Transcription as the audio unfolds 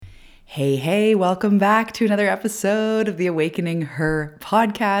Hey, welcome back to another episode of the Awakening Her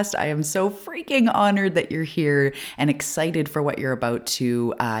podcast. I am so freaking honored that you're here and excited for what you're about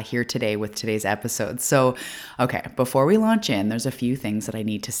to hear today with today's episode. So, okay, before we launch in, there's a few things that I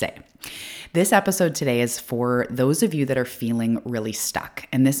need to say. This episode today is for those of you that are feeling really stuck.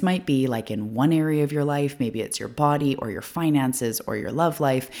 And this might be like in one area of your life, maybe it's your body or your finances or your love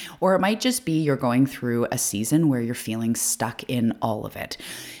life, or it might just be you're going through a season where you're feeling stuck in all of it.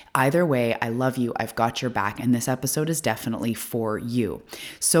 Either way, I love you. I've got your back, and this episode is definitely for you.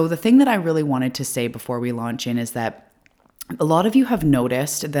 So the thing that I really wanted to say before we launch in is that a lot of you have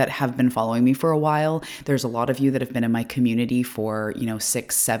noticed that have been following me for a while. There's a lot of you that have been in my community for,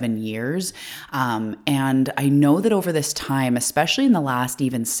 6-7 years. And I know that over this time, especially in the last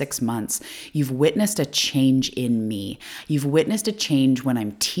even 6 months, you've witnessed a change in me. You've witnessed a change when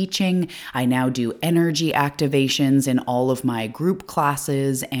I'm teaching. I now do energy activations in all of my group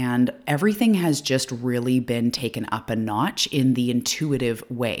classes, and everything has just really been taken up a notch in the intuitive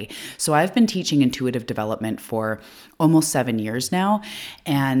way. So I've been teaching intuitive development for almost 7 years now.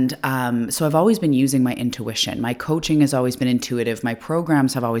 And so I've always been using my intuition. My coaching has always been intuitive. My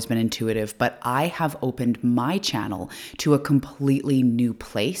programs have always been intuitive, but I have opened my channel to a completely new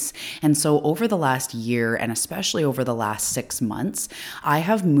place. And so over the last year, and especially over the last 6 months, I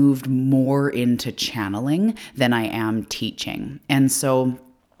have moved more into channeling than I am teaching. And so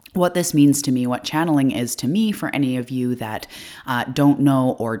what this means to me, what channeling is to me, for any of you that don't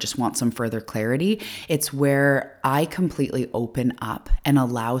know or just want some further clarity, it's where I completely open up and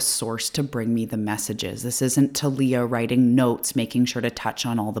allow Source to bring me the messages. This isn't Talia writing notes, making sure to touch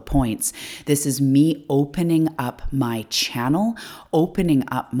on all the points. This is me opening up my channel, opening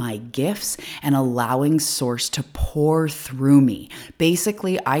up my gifts, and allowing Source to pour through me.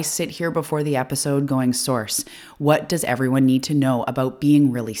 Basically, I sit here before the episode going, Source, what does everyone need to know about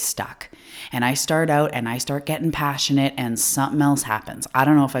being really stuck? And I start out and I start getting passionate and something else happens. I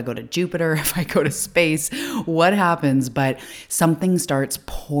don't know if I go to Jupiter, if I go to space, what happens, but something starts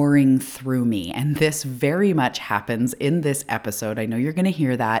pouring through me. And this very much happens in this episode. I know you're going to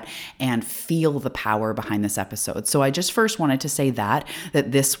hear that and feel the power behind this episode. So I just first wanted to say that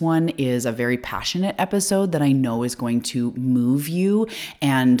this one is a very passionate episode that I know is going to move you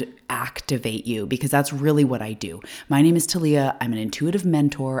and activate you, because that's really what I do. My name is Talia. I'm an intuitive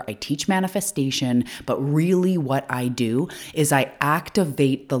mentor. I teach manifestation, but really what I do is I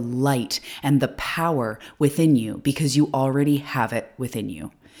activate the light and the power within you because you already have it within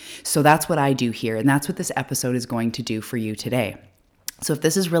you. So that's what I do here, and that's what this episode is going to do for you today. So if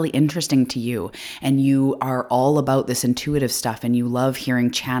this is really interesting to you and you are all about this intuitive stuff and you love hearing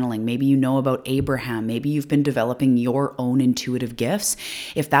channeling, maybe you know about Abraham, maybe you've been developing your own intuitive gifts.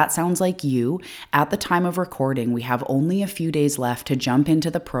 If that sounds like you, at the time of recording, we have only a few days left to jump into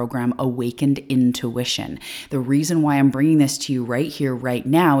the program Awakened Intuition. The reason why I'm bringing this to you right here, right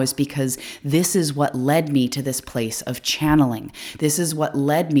now, is because this is what led me to this place of channeling. This is what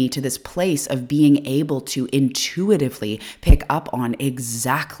led me to this place of being able to intuitively pick up on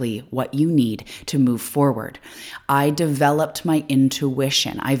exactly what you need to move forward. I developed my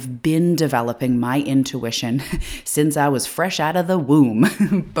intuition. I've been developing my intuition since I was fresh out of the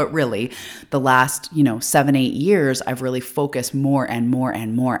womb. But really, the last, 7-8 years, I've really focused more and more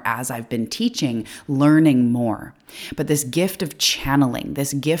and more as I've been teaching, learning more. But this gift of channeling,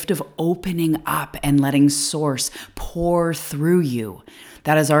 this gift of opening up and letting Source pour through you,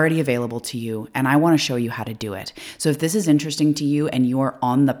 that is already available to you, and I want to show you how to do it. So if this is interesting to you and you're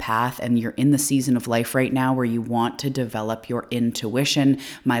on the path and you're in the season of life right now where you want to develop your intuition,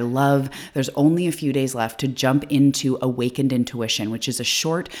 my love, there's only a few days left to jump into Awakened Intuition, which is a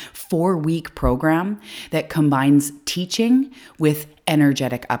short 4-week program that combines teaching with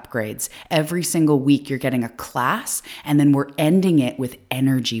energetic upgrades. Every single week you're getting a class, and then we're ending it with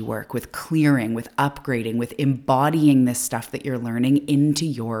energy work, with clearing, with upgrading, with embodying this stuff that you're learning into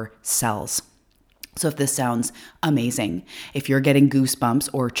your cells. So if this sounds amazing, if you're getting goosebumps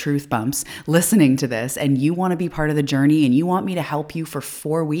or truth bumps listening to this and you want to be part of the journey and you want me to help you for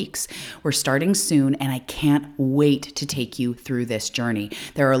 4 weeks, we're starting soon and I can't wait to take you through this journey.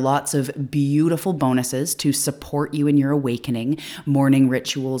 There are lots of beautiful bonuses to support you in your awakening, morning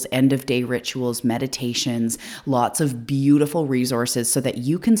rituals, end of day rituals, meditations, lots of beautiful resources so that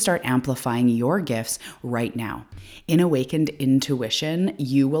you can start amplifying your gifts right now. In Awakened Intuition,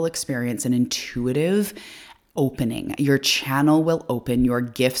 you will experience an intuitive opening. Your channel will open, your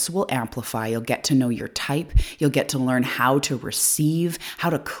gifts will amplify, you'll get to know your type, you'll get to learn how to receive, how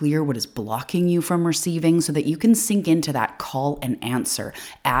to clear what is blocking you from receiving so that you can sink into that call and answer,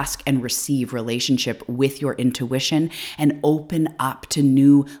 ask and receive relationship with your intuition and open up to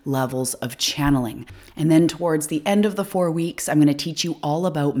new levels of channeling. And then towards the end of the 4 weeks, I'm going to teach you all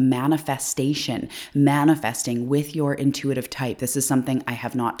about manifestation, manifesting with your intuitive type. This is something I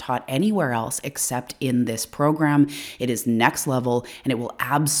have not taught anywhere else except in this program. It is next level and it will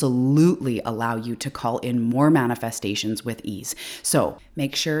absolutely allow you to call in more manifestations with ease. So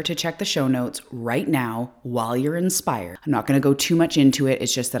make sure to check the show notes right now while you're inspired. I'm not going to go too much into it.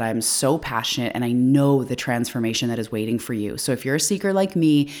 It's just that I'm so passionate and I know the transformation that is waiting for you. So if you're a seeker like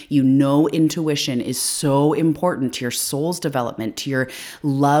me, you know intuition is so important to your soul's development, to your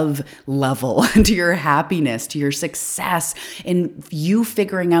love level, to your happiness, to your success, in you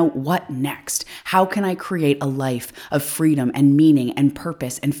figuring out what next. How can I create a life of freedom and meaning and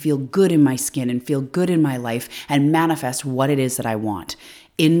purpose and feel good in my skin and feel good in my life and manifest what it is that I want?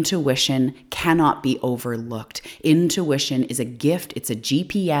 Intuition cannot be overlooked. Intuition is a gift, it's a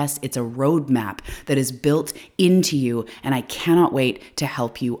GPS, it's a roadmap that is built into you, and I cannot wait to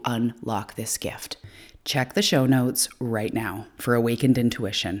help you unlock this gift. Check the show notes right now for Awakened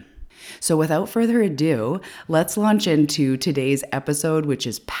Intuition. So without further ado, let's launch into today's episode, which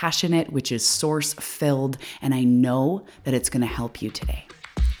is passionate, which is source-filled, and I know that it's going to help you today.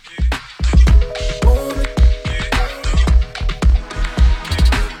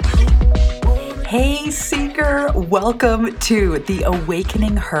 Hey Seeker, welcome to the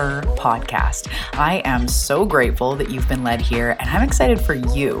Awakening Her podcast. I am so grateful that you've been led here, and I'm excited for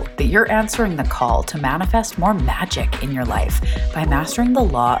you that you're answering the call to manifest more magic in your life by mastering the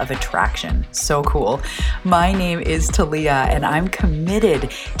law of attraction. So cool. My name is Talia, and I'm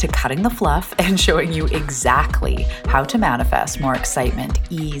committed to cutting the fluff and showing you exactly how to manifest more excitement,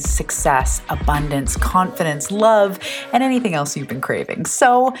 ease, success, abundance, confidence, love, and anything else you've been craving.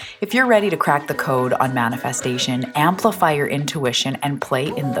 So if you're ready to crack the code on manifestation, amplify your intuition, and play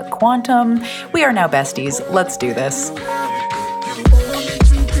in the quantum, we are now besties. Let's do this.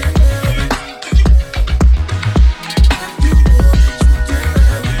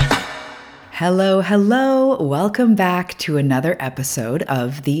 Hello. Welcome back to another episode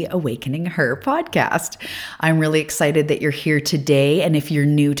of the Awakening Her podcast. I'm really excited that you're here today. And if you're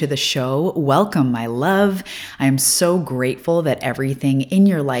new to the show, welcome, my love. I'm so grateful that everything in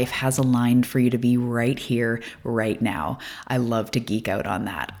your life has aligned for you to be right here, right now. I love to geek out on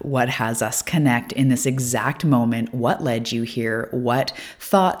that. What has us connect in this exact moment? What led you here? What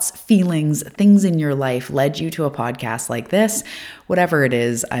thoughts, feelings, things in your life led you to a podcast like this? Whatever it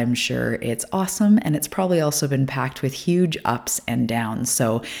is, I'm sure it's awesome, and it's probably also been packed with huge ups and downs.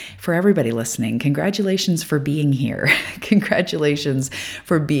 So for everybody listening, congratulations for being here. Congratulations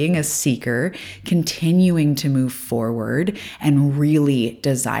for being a seeker, continuing to move forward, and really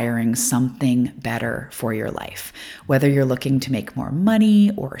desiring something better for your life. Whether you're looking to make more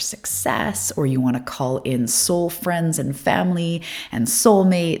money or success, or you want to call in soul friends and family and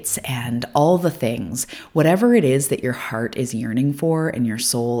soulmates and all the things, whatever it is that your heart is yearning for and your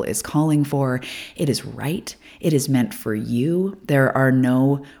soul is calling for, it is right. It is meant for you. There are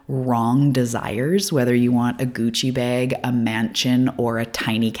no wrong desires, whether you want a Gucci bag, a mansion, or a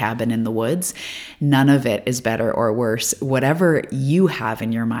tiny cabin in the woods. None of it is better or worse. Whatever you have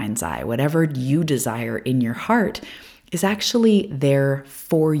in your mind's eye, whatever you desire in your heart is actually there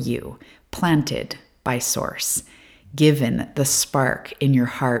for you, planted by Source, given the spark in your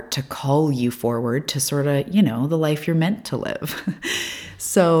heart to call you forward to sort of, the life you're meant to live.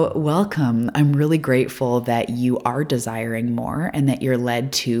 So welcome. I'm really grateful that you are desiring more and that you're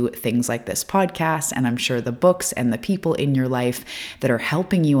led to things like this podcast, and I'm sure the books and the people in your life that are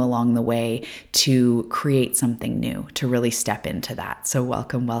helping you along the way to create something new, to really step into that. So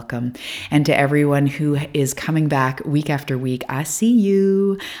welcome. And to everyone who is coming back week after week, I see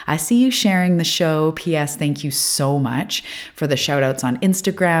you. I see you sharing the show. P.S. Thank you so much for the shout outs on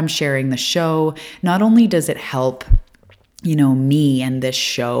Instagram, sharing the show. Not only does it help me and this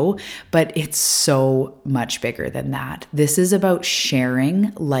show, but it's so much bigger than that. This is about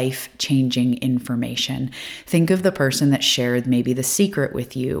sharing life-changing information. Think of the person that shared maybe The Secret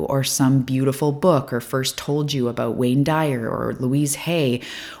with you, or some beautiful book, or first told you about Wayne Dyer or Louise Hay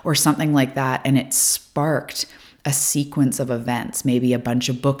or something like that, and it sparked a sequence of events, maybe a bunch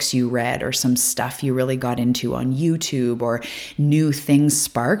of books you read or some stuff you really got into on YouTube, or new things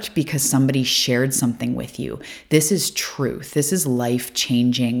sparked because somebody shared something with you. This is truth. This is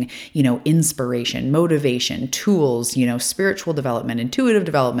life-changing, inspiration, motivation, tools, spiritual development, intuitive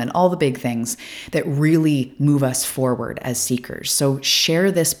development, all the big things that really move us forward as seekers. So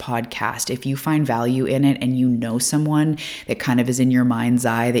share this podcast if you find value in it and you know someone that kind of is in your mind's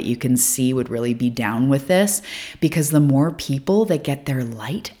eye that you can see would really be down with this, because the more people that get their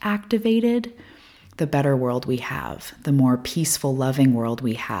light activated, the better world we have, the more peaceful, loving world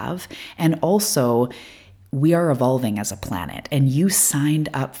we have. And also, we are evolving as a planet, and you signed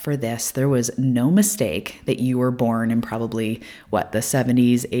up for this. There was no mistake that you were born in probably the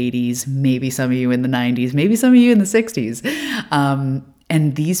 70s, 80s, maybe some of you in the 90s, maybe some of you in the 60s.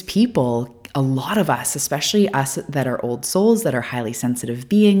 And these people, a lot of us, especially us that are old souls, that are highly sensitive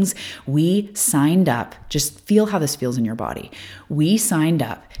beings, we signed up. Just feel how this feels in your body. We signed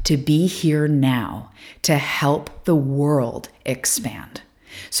up to be here now to help the world expand.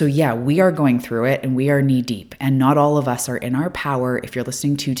 So yeah, we are going through it and we are knee deep, and not all of us are in our power. If you're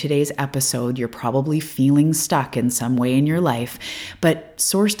listening to today's episode, you're probably feeling stuck in some way in your life, but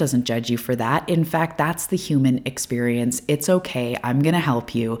Source doesn't judge you for that. In fact, that's the human experience. It's okay. I'm going to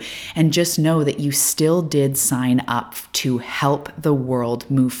help you. And just know that you still did sign up to help the world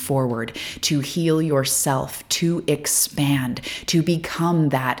move forward, to heal yourself, to expand, to become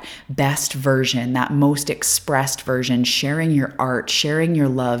that best version, that most expressed version, sharing your art, sharing your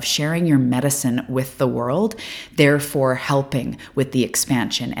love, sharing your medicine with the world, therefore helping with the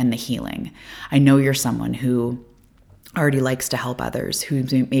expansion and the healing. I know you're someone who already likes to help others,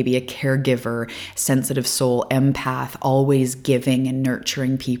 who's maybe a caregiver, sensitive soul, empath, always giving and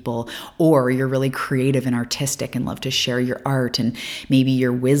nurturing people, or you're really creative and artistic and love to share your art and maybe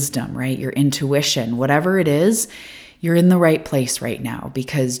your wisdom, right? Your intuition, whatever it is, you're in the right place right now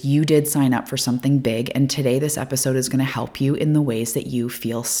because you did sign up for something big. And today, this episode is going to help you in the ways that you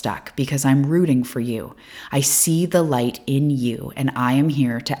feel stuck, because I'm rooting for you. I see the light in you, and I am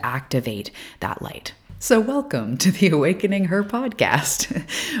here to activate that light. So welcome to the Awakening Her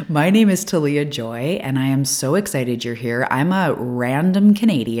podcast. My name is Talia Joy, and I am so excited you're here. I'm a random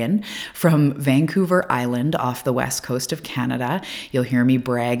Canadian from Vancouver Island off the west coast of Canada. You'll hear me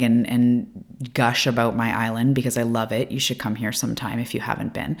brag and gush about my island because I love it. You should come here sometime if you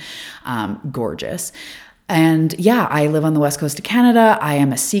haven't been. Gorgeous. And yeah, I live on the west coast of Canada. I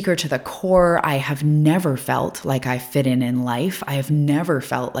am a seeker to the core. I have never felt like I fit in life. I have never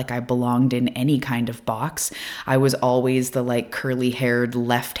felt like I belonged in any kind of box. I was always the curly-haired,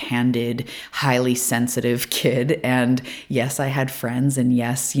 left-handed, highly sensitive kid. And yes, I had friends, and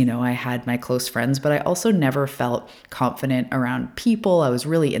yes, I had my close friends, but I also never felt confident around people. I was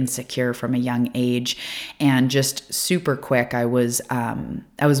really insecure from a young age, and just super quick, I was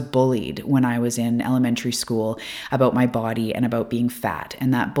bullied when I was in elementary school about my body and about being fat.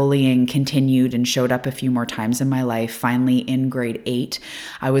 And that bullying continued and showed up a few more times in my life. Finally, in grade 8,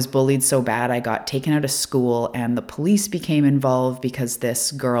 I was bullied so bad I got taken out of school, and the police became involved because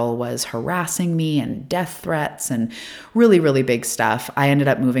this girl was harassing me, and death threats and really, really big stuff. I ended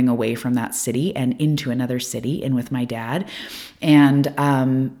up moving away from that city and into another city in with my dad, and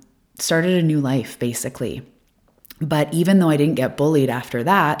started a new life basically. But even though I didn't get bullied after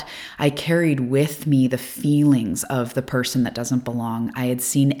that, I carried with me the feelings of the person that doesn't belong. I had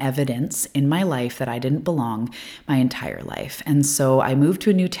seen evidence in my life that I didn't belong my entire life. And so I moved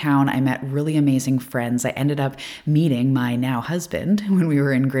to a new town. I met really amazing friends. I ended up meeting my now husband when we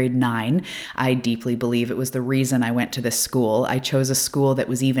were in grade 9. I deeply believe it was the reason I went to this school. I chose a school that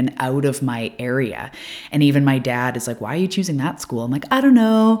was even out of my area. And even my dad is like, "Why are you choosing that school?" I'm like, "I don't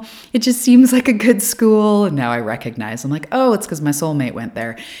know. It just seems like a good school." And now I recognize, I'm like, oh, it's because my soulmate went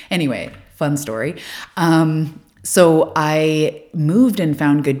there. Anyway, fun story. So I moved and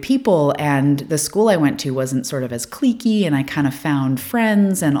found good people, and the school I went to wasn't sort of as cliquey, and I kind of found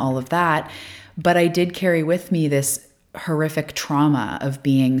friends and all of that. But I did carry with me this horrific trauma of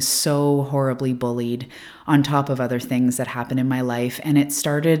being so horribly bullied on top of other things that happened in my life. And it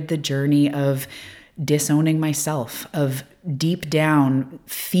started the journey of disowning myself, of deep down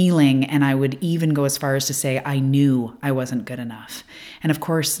feeling, and I would even go as far as to say I knew I wasn't good enough. And of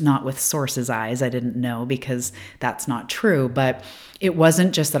course, not with Source's eyes. I didn't know, because that's not true. But it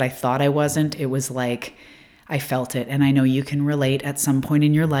wasn't just that I thought I wasn't. It was like I felt it. And I know you can relate at some point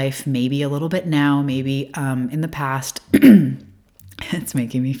in your life, maybe a little bit now, maybe in the past. It's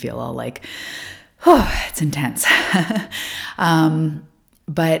making me feel all like, oh, it's intense.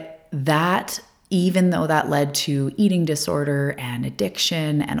 But that even though that led to eating disorder and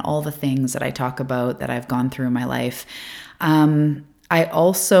addiction and all the things that I talk about that I've gone through in my life, I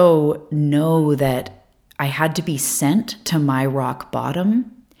also know that I had to be sent to my rock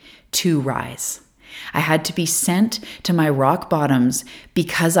bottom to rise. I had to be sent to my rock bottoms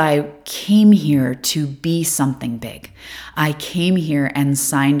because I came here to be something big. I came here and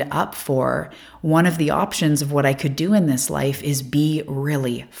signed up for one of the options of what I could do in this life is be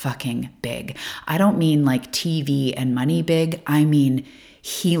really fucking big. I don't mean like TV and money big. I mean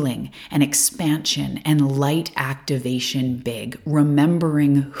healing and expansion and light activation big,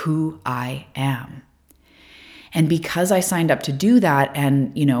 remembering who I am. And because I signed up to do that,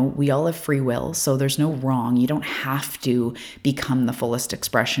 and we all have free will, so there's no wrong. You don't have to become the fullest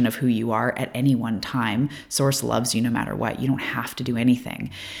expression of who you are at any one time. Source loves you no matter what. You don't have to do anything.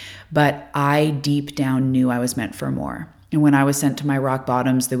 But I deep down knew I was meant for more. And when I was sent to my rock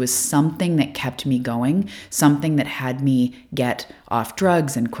bottoms, there was something that kept me going, something that had me get off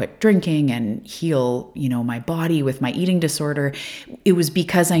drugs and quit drinking and heal, my body with my eating disorder. It was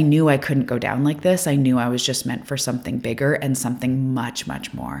because I knew I couldn't go down like this. I knew I was just meant for something bigger and something much,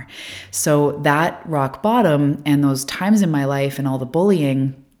 much more. So that rock bottom and those times in my life and all the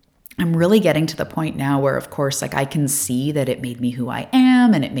bullying, I'm really getting to the point now where, of course, I can see that it made me who I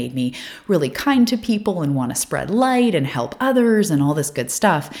am, and it made me really kind to people and want to spread light and help others and all this good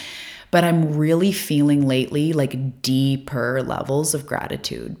stuff. But I'm really feeling lately deeper levels of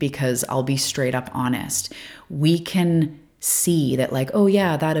gratitude, because I'll be straight up honest. We can see that oh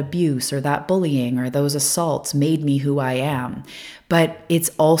yeah, that abuse or that bullying or those assaults made me who I am. But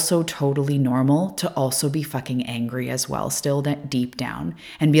it's also totally normal to also be fucking angry as well, still deep down,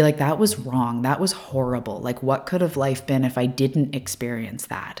 and be like, that was wrong. That was horrible. What could have life been if I didn't experience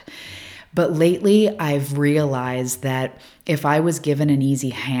that? But lately I've realized that if I was given an easy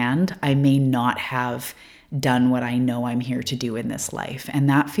hand, I may not have done what I know I'm here to do in this life. And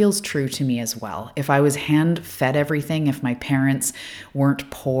that feels true to me as well. If I was hand fed everything, if my parents weren't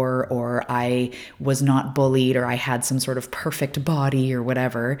poor, or I was not bullied, or I had some sort of perfect body or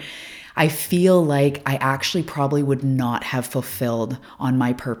whatever, I feel like I actually probably would not have fulfilled on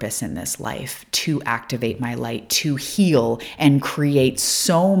my purpose in this life to activate my light, to heal and create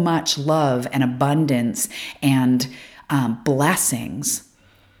so much love and abundance and blessings.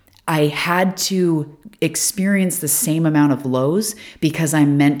 I had to experience the same amount of lows because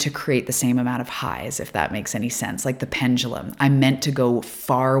I'm meant to create the same amount of highs, if that makes any sense. Like the pendulum, I'm meant to go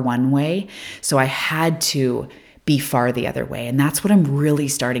far one way, so I had to be far the other way. And that's what I'm really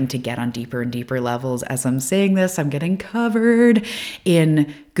starting to get on deeper and deeper levels. As I'm saying this, I'm getting covered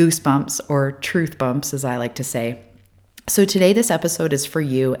in goosebumps, or truth bumps, as I like to say. So today, this episode is for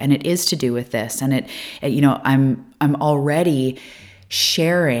you, and it is to do with this. And I'm already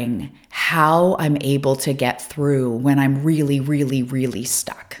sharing how I'm able to get through when I'm really, really, really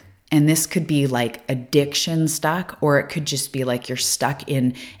stuck. And this could be addiction stuck, or it could just be you're stuck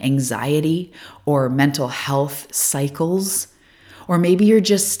in anxiety or mental health cycles, or maybe you're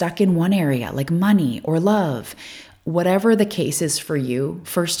just stuck in one area like money or love. Whatever the case is for you,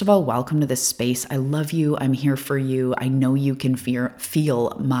 first of all, welcome to this space. I love you. I'm here for you. I know you can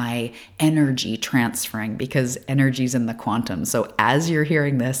feel my energy transferring, because energy's in the quantum. So as you're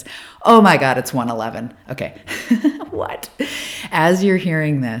hearing this, oh my God, it's 1:11. Okay. What? As you're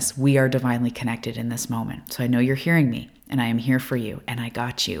hearing this, we are divinely connected in this moment. So I know you're hearing me, and I am here for you, and I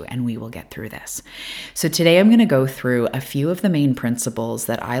got you, and we will get through this. So today I'm going to go through a few of the main principles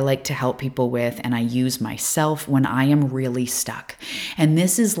that I like to help people with, and I use myself when I am really stuck. And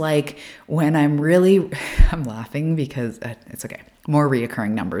this is when I'm laughing because it's okay. More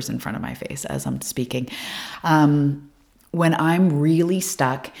reoccurring numbers in front of my face as I'm speaking. When I'm really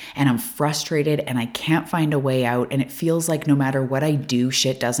stuck and I'm frustrated and I can't find a way out, and it feels like no matter what I do,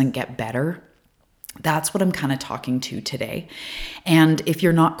 shit doesn't get better. That's what I'm kind of talking to today. And if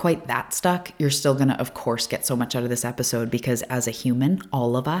you're not quite that stuck, you're still going to, of course, get so much out of this episode, because as a human,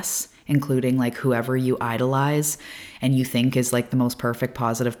 all of us, including whoever you idolize and you think is the most perfect,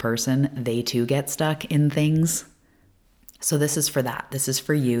 positive person, they too get stuck in things. So this is for that. This is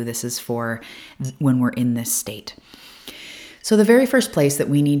for you. This is for when we're in this state. So the very first place that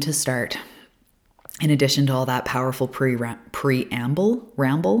we need to start, in addition to all that powerful preamble,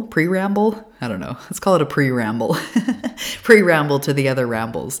 I don't know, let's call it a pre-ramble to the other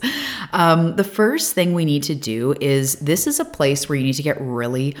rambles. The first thing we need to do is, this is a place where you need to get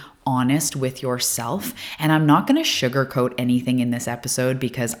really honest with yourself. And I'm not going to sugarcoat anything in this episode,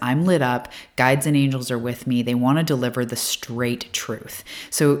 because I'm lit up. Guides and angels are with me. They want to deliver the straight truth.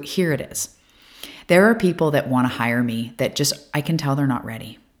 So here it is. There are people that want to hire me that I can tell they're not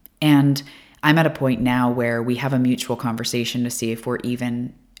ready. And I'm at a point now where we have a mutual conversation to see if we're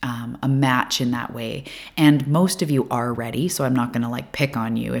even a match in that way. And most of you are ready, so I'm not going to like pick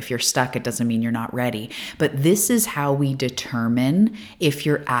on you. If you're stuck, it doesn't mean you're not ready. But this is how we determine if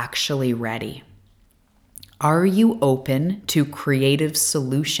you're actually ready. Are you open to creative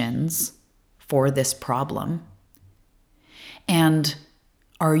solutions for this problem? And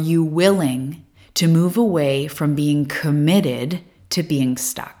are you willing to move away from being committed to being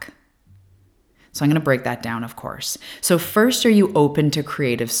stuck? So I'm going to break that down, of course. So first, are you open to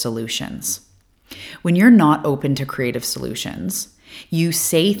creative solutions? When you're not open to creative solutions, you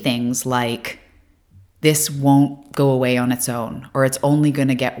say things like, this won't go away on its own, or it's only going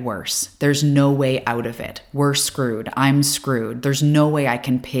to get worse. There's no way out of it. We're screwed. I'm screwed. There's no way I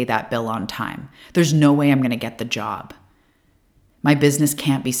can pay that bill on time. There's no way I'm going to get the job. My business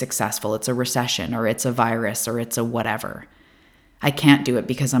can't be successful. It's a recession, or it's a virus, or it's a whatever. I can't do it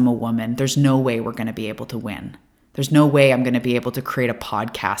because I'm a woman. There's no way we're going to be able to win. There's no way I'm going to be able to create a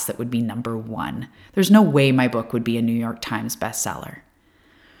podcast that would be number one. There's no way my book would be a New York Times bestseller.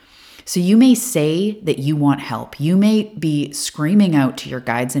 So you may say that you want help. You may be screaming out to your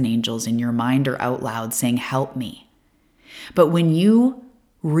guides and angels in your mind or out loud saying, help me. But when you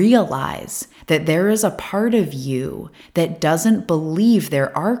realize that there is a part of you that doesn't believe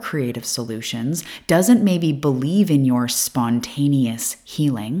there are creative solutions, doesn't maybe believe in your spontaneous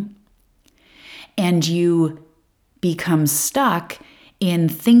healing, and you become stuck in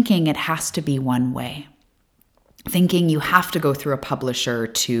thinking it has to be one way, thinking you have to go through a publisher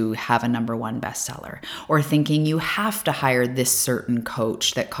to have a number one bestseller, or thinking you have to hire this certain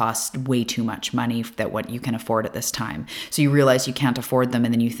coach that costs way too much money that what you can afford at this time. So you realize you can't afford them,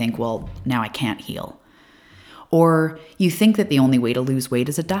 and then you think, well, now I can't heal. Or you think that the only way to lose weight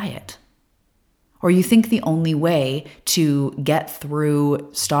is a diet. Or you think the only way to get through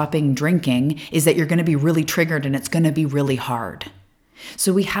stopping drinking is that you're going to be really triggered and it's going to be really hard.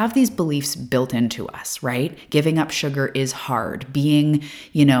 So we have these beliefs built into us, right? Giving up sugar is hard. Being,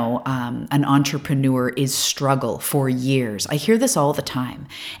 an entrepreneur is struggle for years. I hear this all the time.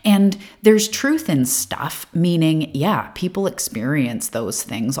 And there's truth in stuff, meaning, yeah, people experience those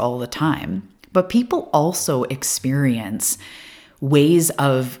things all the time. But people also experience ways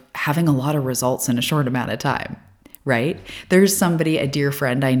of having a lot of results in a short amount of time. Right? There's somebody, a dear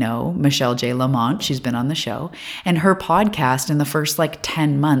friend I know, Michelle J. Lamont, she's been on the show, and her podcast in the first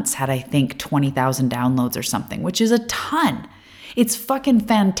 10 months had, I think, 20,000 downloads or something, which is a ton. It's fucking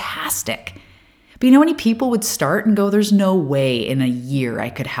fantastic. But you know how many people would start and go, there's no way in a year I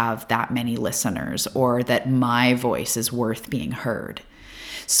could have that many listeners, or that my voice is worth being heard.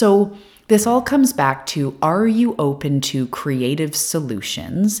 So this all comes back to, are you open to creative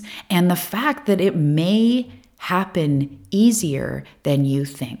solutions and the fact that it may happen easier than you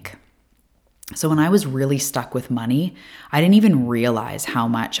think? So when I was really stuck with money, I didn't even realize how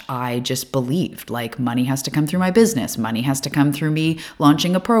much I just believed, like money has to come through my business. Money has to come through me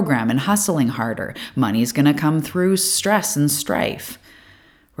launching a program and hustling harder. Money's going to come through stress and strife,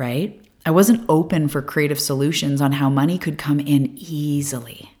 right? I wasn't open for creative solutions on how money could come in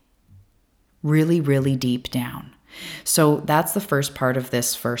easily, really, really deep down. So that's the first part of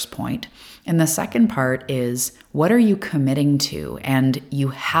this first point. And the second part is, what are you committing to? And you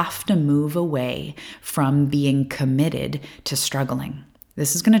have to move away from being committed to struggling.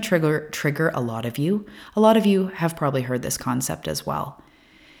 This is going to trigger a lot of you. A lot of you have probably heard this concept as well.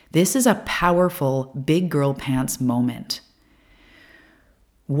 This is a powerful big girl pants moment.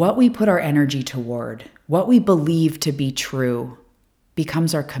 What we put our energy toward, what we believe to be true,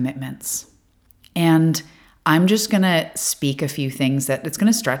 becomes our commitments. And I'm just going to speak a few things that it's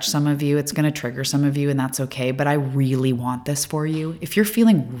going to stretch some of you. It's going to trigger some of you, and that's okay. But I really want this for you. If you're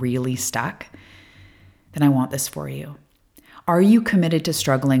feeling really stuck, then I want this for you. Are you committed to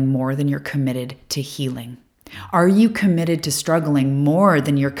struggling more than you're committed to healing? Are you committed to struggling more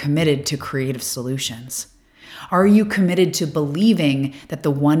than you're committed to creative solutions? Are you committed to believing that the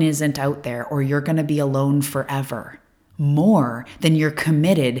one isn't out there, or you're going to be alone forever? More than you're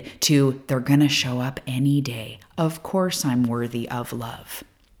committed to, they're going to show up any day. Of course I'm worthy of love.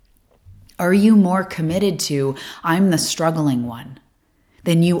 Are you more committed to, I'm the struggling one,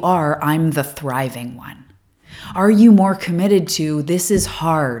 than you are, I'm the thriving one? Are you more committed to, this is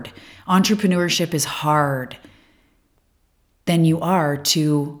hard, entrepreneurship is hard, than you are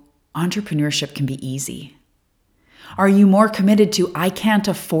to, entrepreneurship can be easy? Are you more committed to, I can't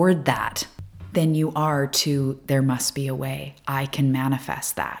afford that, than you are to, there must be a way, I can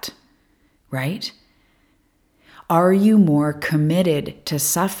manifest that, right? Are you more committed to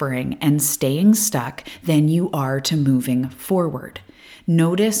suffering and staying stuck than you are to moving forward?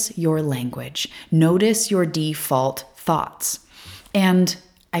 Notice your language. Notice your default thoughts. And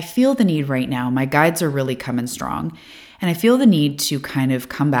I feel the need right now, my guides are really coming strong, and I feel the need to kind of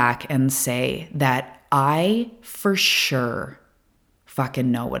come back and say that I for sure fucking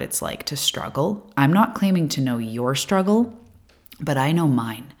know what it's like to struggle. I'm not claiming to know your struggle, but I know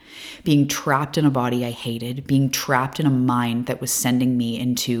mine. Being trapped in a body I hated, being trapped in a mind that was sending me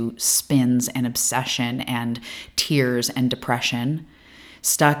into spins and obsession and tears and depression,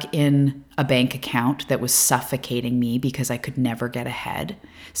 stuck in a bank account that was suffocating me because I could never get ahead,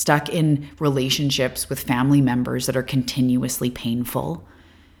 stuck in relationships with family members that are continuously painful.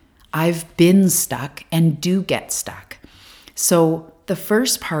 I've been stuck and do get stuck. So the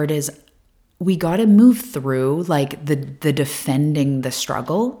first part is we got to move through like the defending the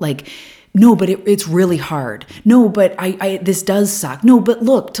struggle. Like, no, but it's really hard. No, but I this does suck. No, but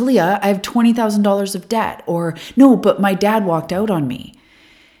look, Talia, I have $20,000 of debt. Or no, but my dad walked out on me.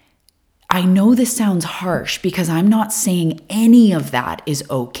 I know this sounds harsh because I'm not saying any of that is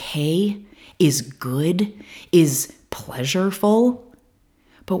okay, is good, is pleasurable.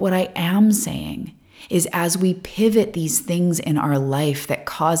 But what I am saying is as we pivot these things in our life that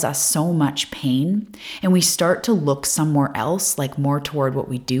cause us so much pain and we start to look somewhere else, like more toward what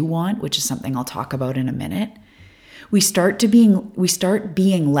we do want, which is something I'll talk about in a minute, we start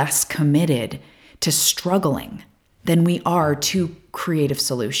being less committed to struggling than we are to creative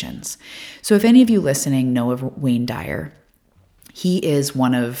solutions. So if any of you listening know of Wayne Dyer, he is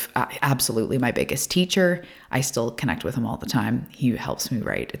one of absolutely my biggest teacher. I still connect with him all the time. He helps me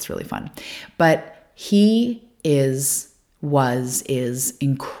write. It's really fun. But he is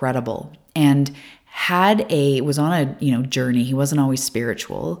incredible and was on a journey. He wasn't always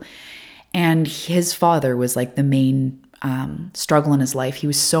spiritual. And his father was like the main struggle in his life. He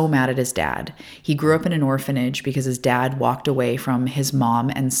was so mad at his dad. He grew up in an orphanage because his dad walked away from his mom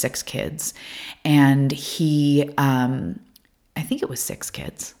and 6 kids. And he, I think it was 6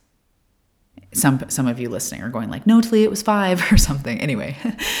 kids. Some of you listening are going like, no, Talia, it was 5 or something. Anyway,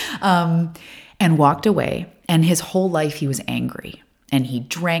 and walked away. And his whole life he was angry. And he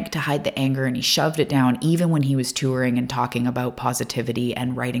drank to hide the anger and he shoved it down even when he was touring and talking about positivity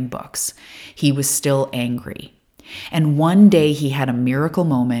and writing books. He was still angry. And one day he had a miracle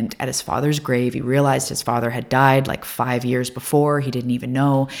moment at his father's grave. He realized his father had died like 5 years before. He didn't even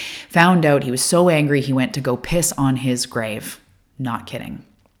know. Found out he was so angry he went to go piss on his grave. Not kidding.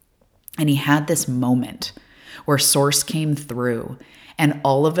 And he had this moment where Source came through and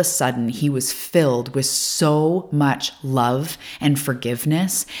all of a sudden he was filled with so much love and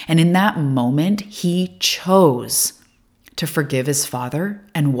forgiveness. And in that moment, he chose to forgive his father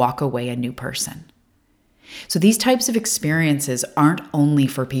and walk away a new person. So these types of experiences aren't only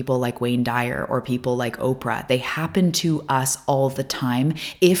for people like Wayne Dyer or people like Oprah. They happen to us all the time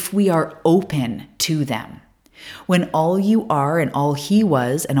if we are open to them. When all you are and all he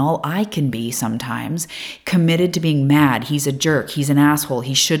was and all I can be sometimes committed to being mad, he's a jerk, he's an asshole,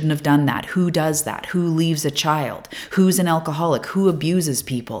 he shouldn't have done that, who does that, who leaves a child, who's an alcoholic, who abuses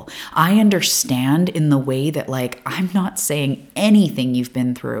people. I understand in the way that like I'm not saying anything you've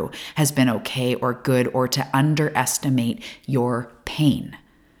been through has been okay or good or to underestimate your pain.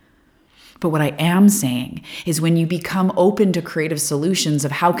 But what I am saying is when you become open to creative solutions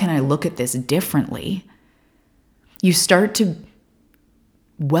of how can I look at this differently, you start to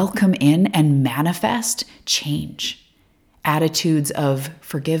welcome in and manifest change, attitudes of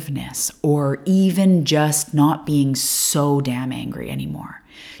forgiveness, or even just not being so damn angry anymore,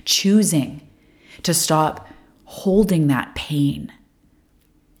 choosing to stop holding that pain.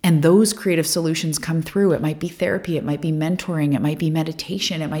 And those creative solutions come through. It might be therapy, it might be mentoring, it might be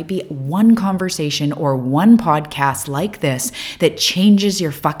meditation, it might be one conversation or one podcast like this that changes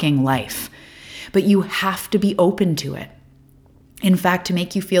your fucking life. But you have to be open to it. In fact, to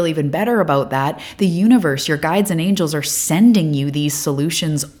make you feel even better about that, the universe, your guides and angels are sending you these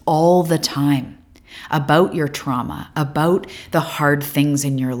solutions all the time about your trauma, about the hard things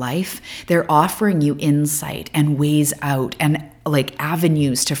in your life. They're offering you insight and ways out and like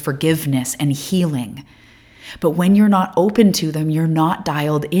avenues to forgiveness and healing. But when you're not open to them, you're not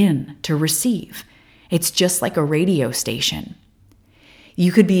dialed in to receive. It's just like a radio station.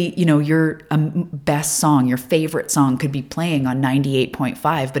 You could be, your best song, your favorite song could be playing on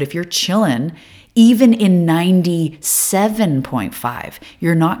 98.5, but if you're chilling, even in 97.5,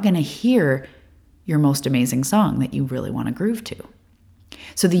 you're not going to hear your most amazing song that you really want to groove to.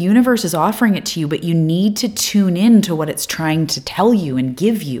 So the universe is offering it to you, but you need to tune in to what it's trying to tell you and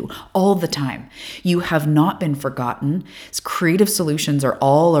give you all the time. You have not been forgotten. Creative solutions are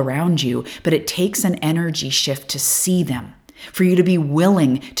all around you, but it takes an energy shift to see them. for you to be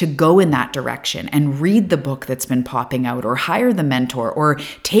willing to go in that direction and read the book that's been popping out, or hire the mentor, or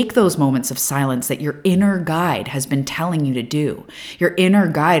take those moments of silence that your inner guide has been telling you to do. Your inner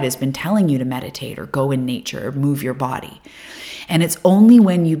guide has been telling you to meditate or go in nature or move your body. And it's only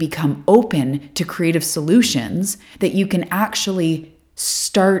when you become open to creative solutions that you can actually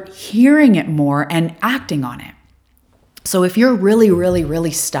start hearing it more and acting on it. So if you're really, really,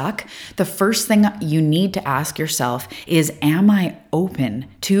 really stuck, the first thing you need to ask yourself is, am I open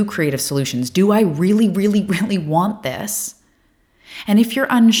to creative solutions? Do I really, really, really want this? And if you're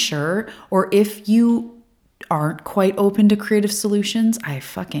unsure, or if you aren't quite open to creative solutions, I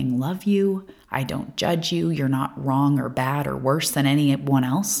fucking love you. I don't judge you. You're not wrong or bad or worse than anyone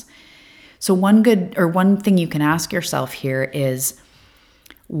else. So one thing you can ask yourself here is,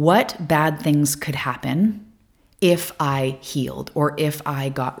 what bad things could happen if I healed, or if I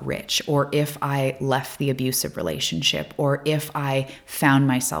got rich, or if I left the abusive relationship, or if I found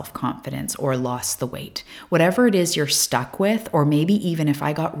my self-confidence or lost the weight? Whatever it is you're stuck with, or maybe even if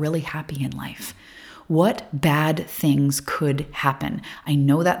I got really happy in life, what bad things could happen? I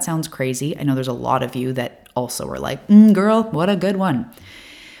know that sounds crazy. I know there's a lot of you that also are like, girl, what a good one.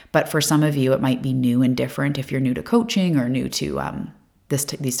 But for some of you, it might be new and different if you're new to coaching or new to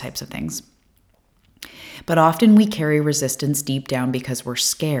these types of things. But often we carry resistance deep down because we're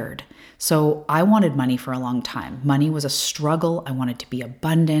scared. So I wanted money for a long time. Money was a struggle. I wanted to be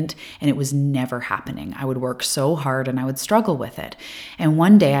abundant, and it was never happening. I would work so hard and I would struggle with it. And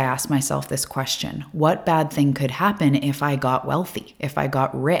one day I asked myself this question: what bad thing could happen if I got wealthy, if I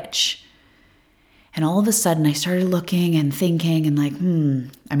got rich? And all of a sudden I started looking and thinking and like,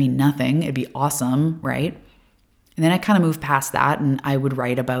 nothing. It'd be awesome, right? And then I kind of moved past that and I would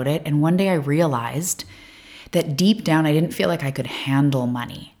write about it. And one day I realized that deep down, I didn't feel like I could handle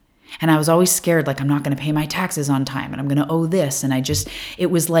money. And I was always scared, like I'm not going to pay my taxes on time and I'm going to owe this. And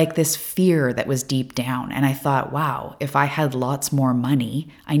it was like this fear that was deep down. And I thought, wow, if I had lots more money,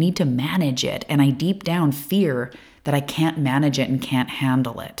 I need to manage it. And I deep down fear that I can't manage it and can't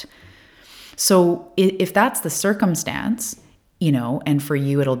handle it. So if that's the circumstance, and for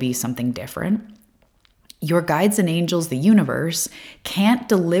you, it'll be something different. Your guides and angels, the universe, can't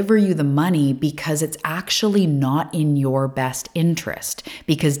deliver you the money because it's actually not in your best interest,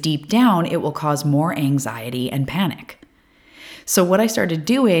 because deep down it will cause more anxiety and panic. So what I started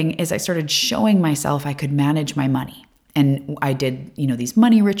doing is I started showing myself I could manage my money. And I did, these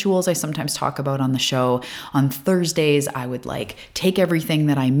money rituals I sometimes talk about on the show. On Thursdays, I would take everything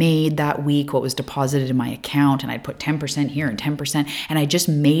that I made that week, what was deposited in my account, and I'd put 10% here and 10%. And I just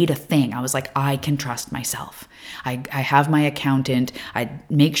made a thing. I was like, I can trust myself. I have my accountant. I'd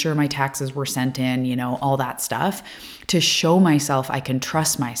make sure my taxes were sent in, all that stuff, to show myself I can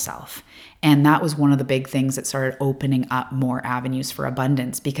trust myself. And that was one of the big things that started opening up more avenues for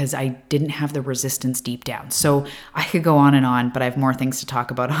abundance, because I didn't have the resistance deep down. So I could go on, but I have more things to talk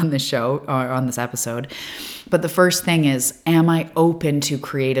about on this show, or on this episode. But the first thing is, am I open to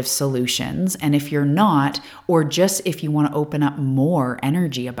creative solutions? And if you're not, or just if you want to open up more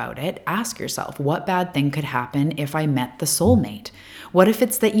energy about it, ask yourself, what bad thing could happen if I met the soulmate? What if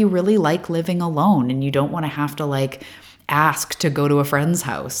it's that you really like living alone and you don't want to have to ask to go to a friend's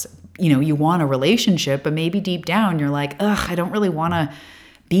house? You want a relationship, but maybe deep down you're like, I don't really want to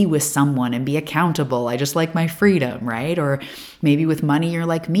be with someone and be accountable. I just like my freedom, right? Or maybe with money, you're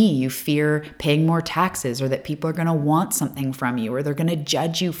like me. You fear paying more taxes, or that people are going to want something from you, or they're going to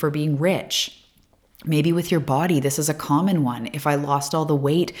judge you for being rich. Maybe with your body, this is a common one. If I lost all the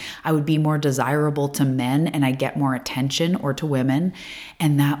weight, I would be more desirable to men and I'd get more attention, or to women,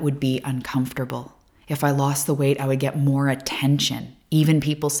 and that would be uncomfortable. If I lost the weight, I would get more attention. Even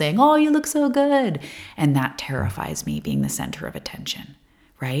people saying, oh, you look so good. And that terrifies me, being the center of attention,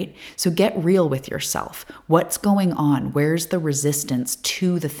 right? So get real with yourself. What's going on? Where's the resistance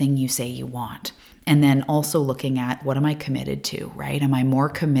to the thing you say you want? And then also looking at, what am I committed to, right? Am I more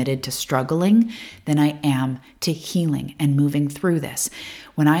committed to struggling than I am to healing and moving through this?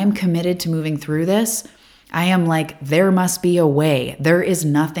 When I am committed to moving through this, I am like, there must be a way. There is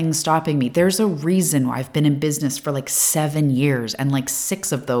nothing stopping me. There's a reason why I've been in business for 7 years, and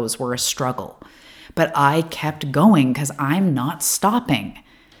 6 of those were a struggle. But I kept going because I'm not stopping.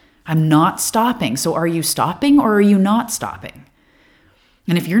 I'm not stopping. So are you stopping, or are you not stopping?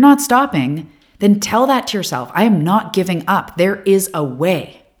 And if you're not stopping, then tell that to yourself. I am not giving up. There is a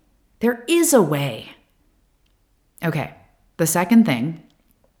way. There is a way. Okay, the second thing,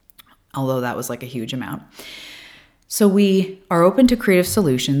 although that was a huge amount. So we are open to creative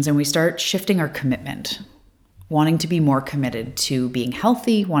solutions and we start shifting our commitment. wanting to be more committed to being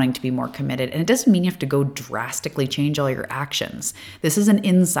healthy, wanting to be more committed. And it doesn't mean you have to go drastically change all your actions. This is an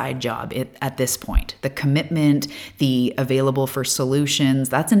inside job at this point. The commitment, the available for solutions,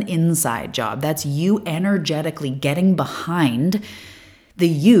 that's an inside job. That's you energetically getting behind the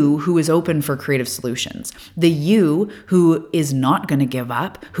you who is open for creative solutions, the you who is not going to give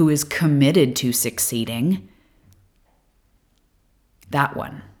up, who is committed to succeeding. That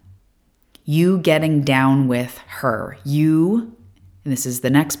one. You getting down with her. You, and this is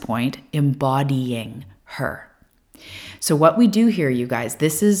the next point, embodying her. So what we do here, you guys,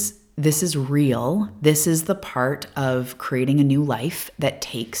 this is real. This is the part of creating a new life that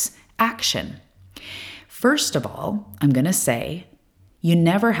takes action. First of all, I'm going to say you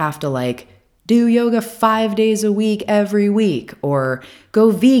never have to do yoga 5 days a week every week, or go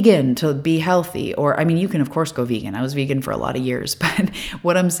vegan to be healthy. Or, you can of course go vegan. I was vegan for a lot of years. But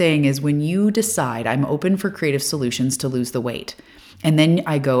what I'm saying is when you decide I'm open for creative solutions to lose the weight, and then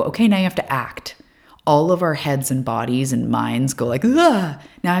I go, okay, now you have to act. All of our heads and bodies and minds go ugh!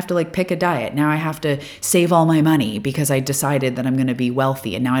 Now I have to pick a diet. Now I have to save all my money because I decided that I'm going to be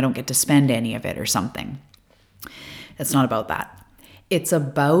wealthy and now I don't get to spend any of it or something. It's not about that. It's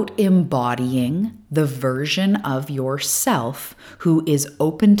about embodying the version of yourself who is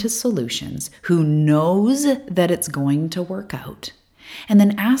open to solutions, who knows that it's going to work out, and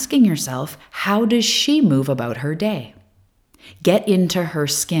then asking yourself, how does she move about her day? Get into her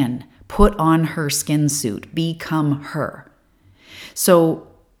skin, put on her skin suit, become her. So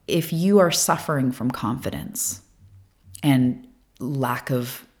if you are suffering from confidence and lack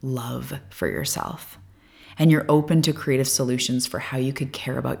of love for yourself, and you're open to creative solutions for how you could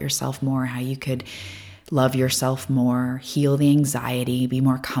care about yourself more, how you could love yourself more, heal the anxiety, be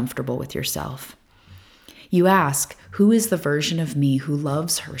more comfortable with yourself. You ask, who is the version of me who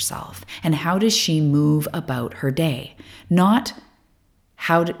loves herself? And how does she move about her day? Not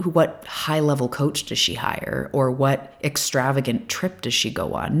what high-level coach does she hire or what extravagant trip does she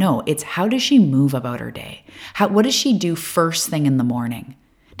go on? No, it's how does she move about her day? What does she do first thing in the morning?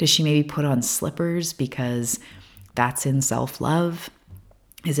 Does she maybe put on slippers because that's in self-love?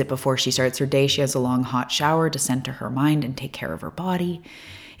 Is it before she starts her day, she has a long hot shower to center her mind and take care of her body?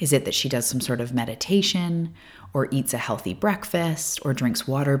 Is it that she does some sort of meditation or eats a healthy breakfast or drinks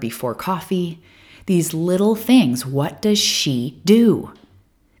water before coffee? These little things, what does she do?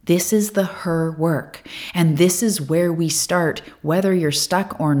 This is the her work. And this is where we start, whether you're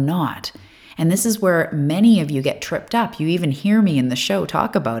stuck or not. And this is where many of you get tripped up. You even hear me in the show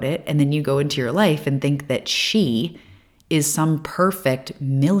talk about it, and then you go into your life and think that she is some perfect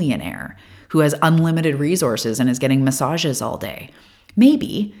millionaire who has unlimited resources and is getting massages all day.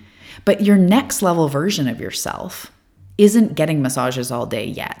 Maybe, but your next level version of yourself isn't getting massages all day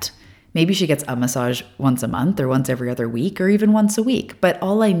yet. Maybe she gets a massage once a month or once every other week or even once a week. But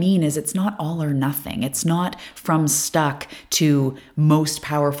all I mean is it's not all or nothing. It's not from stuck to most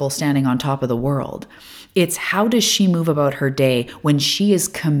powerful standing on top of the world. It's how does she move about her day when she is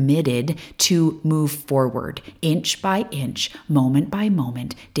committed to move forward, inch by inch, moment by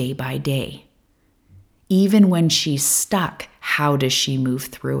moment, day by day. Even when she's stuck, how does she move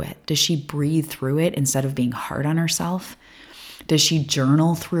through it? Does she breathe through it instead of being hard on herself? Does she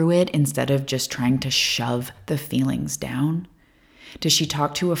journal through it instead of just trying to shove the feelings down? Does she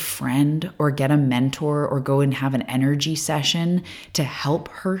talk to a friend or get a mentor or go and have an energy session to help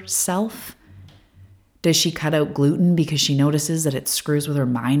herself? Does she cut out gluten because she notices that it screws with her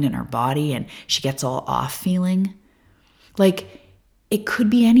mind and her body and she gets all off feeling? It could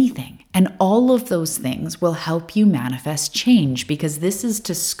be anything. And all of those things will help you manifest change, because this is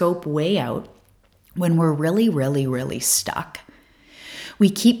to scope way out when we're really, really, really stuck. We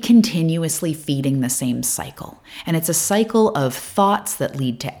keep continuously feeding the same cycle. And it's a cycle of thoughts that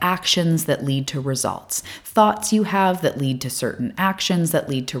lead to actions that lead to results. Thoughts you have that lead to certain actions that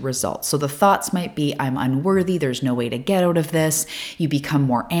lead to results. So the thoughts might be, I'm unworthy, there's no way to get out of this. You become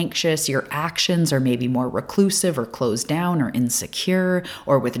more anxious. Your actions are maybe more reclusive or closed down or insecure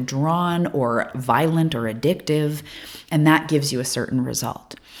or withdrawn or violent or addictive. And that gives you a certain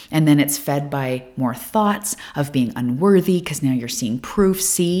result. And then it's fed by more thoughts of being unworthy, because now you're seeing proof.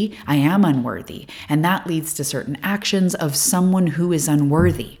 See, I am unworthy. And that leads to certain actions of someone who is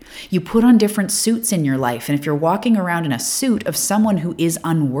unworthy. You put on different suits in your life. And if you're walking around in a suit of someone who is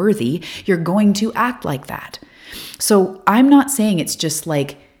unworthy, you're going to act like that. So I'm not saying it's just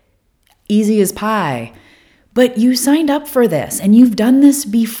easy as pie. But you signed up for this and you've done this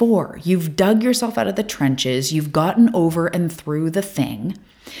before. You've dug yourself out of the trenches. You've gotten over and through the thing.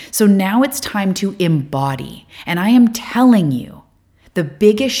 So now it's time to embody. And I am telling you The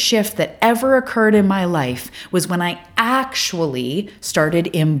biggest shift that ever occurred in my life was when I actually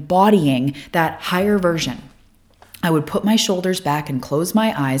started embodying that higher version. I would put my shoulders back and close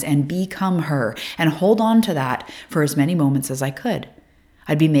my eyes and become her and hold on to that for as many moments as I could.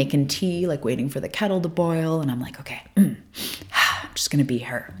 I'd be making tea, like waiting for the kettle to boil, and I'm like, okay, I'm just gonna be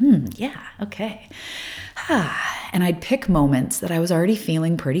her. Yeah, okay. And I'd pick moments that I was already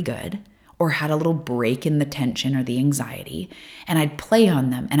feeling pretty good or had a little break in the tension or the anxiety, and I'd play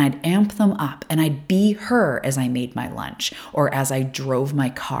on them and I'd amp them up and I'd be her as I made my lunch or as I drove my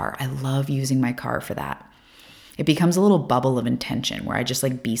car. I love using my car for that. It becomes a little bubble of intention where I just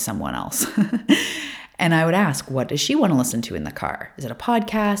like be someone else. And I would ask, what does she want to listen to in the car? Is it a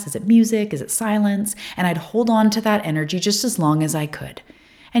podcast? Is it music? Is it silence? And I'd hold on to that energy just as long as I could.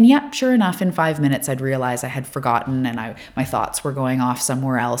 And yep, sure enough, in 5 minutes, I'd realize I had forgotten and my thoughts were going off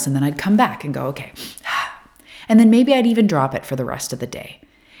somewhere else. And then I'd come back and go, okay. And then maybe I'd even drop it for the rest of the day.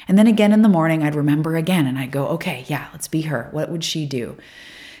 And then again in the morning, I'd remember again and I'd go, okay, yeah, let's be her. What would she do?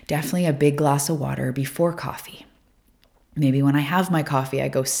 Definitely a big glass of water before coffee. Maybe when I have my coffee, I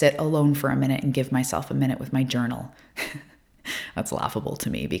go sit alone for a minute and give myself a minute with my journal. That's laughable to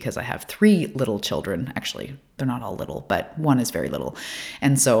me because I have 3 little children. Actually, they're not all little, but one is very little.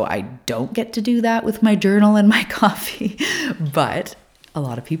 And so I don't get to do that with my journal and my coffee, but a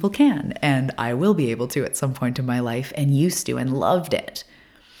lot of people can. And I will be able to at some point in my life and used to and loved it.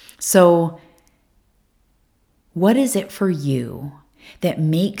 So what is it for you that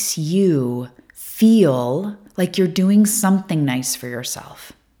makes you feel like you're doing something nice for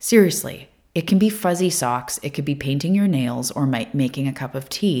yourself? Seriously. It can be fuzzy socks, it could be painting your nails or making a cup of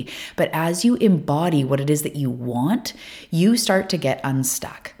tea. But as you embody what it is that you want, you start to get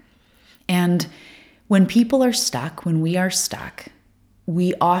unstuck. And when people are stuck, when we are stuck,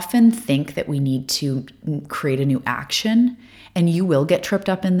 we often think that we need to create a new action. And you will get tripped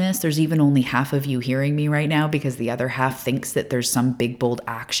up in this. There's even only half of you hearing me right now because the other half thinks that there's some big, bold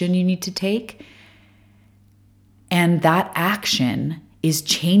action you need to take. And that action is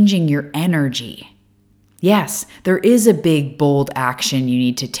changing your energy. Yes, there is a big, bold action you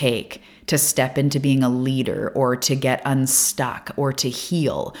need to take to step into being a leader or to get unstuck or to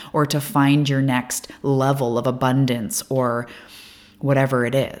heal or to find your next level of abundance or whatever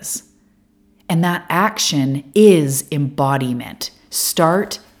it is. And that action is embodiment.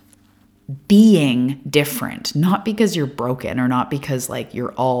 Start being different, not because you're broken or not because like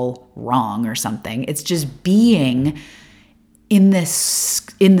you're all wrong or something. It's just being in the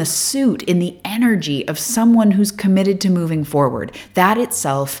suit, in the energy of someone who's committed to moving forward. That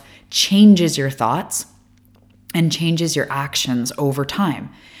itself changes your thoughts and changes your actions over time.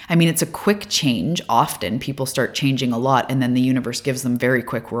 I mean, it's a quick change. Often people start changing a lot and then the universe gives them very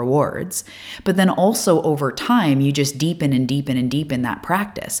quick rewards. But then also over time, you just deepen and deepen and deepen that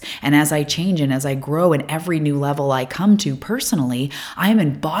practice. And as I change and as I grow in every new level I come to personally, I'm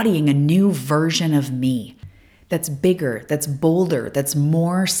embodying a new version of me. That's bigger, that's bolder, that's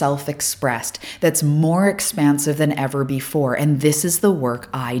more self-expressed, that's more expansive than ever before. And this is the work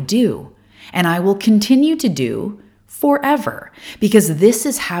I do. And I will continue to do forever because this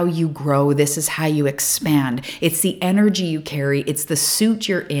is how you grow. This is how you expand. It's the energy you carry. It's the suit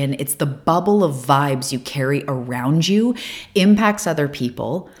you're in. It's the bubble of vibes you carry around you, impacts other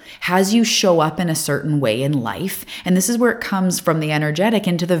people, has you show up in a certain way in life. And this is where it comes from the energetic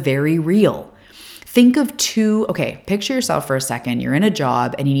into the very real. Think of picture yourself for a second. You're in a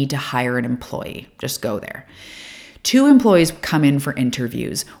job and you need to hire an employee. Just go there. 2 employees come in for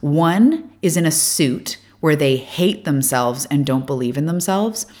interviews. One is in a suit where they hate themselves and don't believe in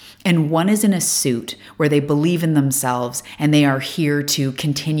themselves. And one is in a suit where they believe in themselves and they are here to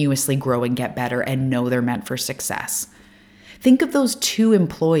continuously grow and get better and know they're meant for success. Think of those 2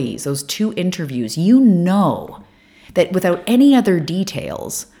 employees, those 2 interviews. You know that without any other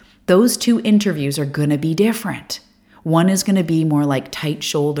details, those 2 interviews are going to be different. One is going to be more like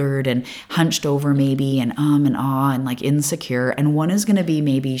tight-shouldered and hunched over maybe and ah and like insecure. And one is going to be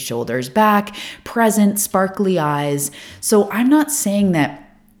maybe shoulders back, present, sparkly eyes. So I'm not saying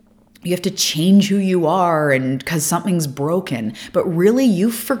that you have to change who you are and because something's broken, but really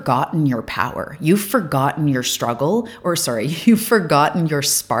you've forgotten your power. You've forgotten your struggle, you've forgotten your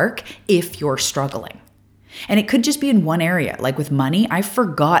spark if you're struggling. And it could just be in one area. Like with money, I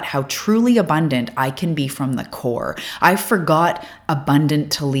forgot how truly abundant I can be from the core. I forgot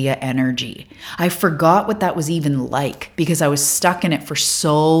abundant Talia energy. I forgot what that was even like because I was stuck in it for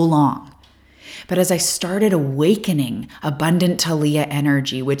so long. But as I started awakening abundant Talia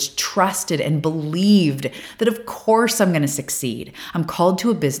energy, which trusted and believed that of course I'm going to succeed. I'm called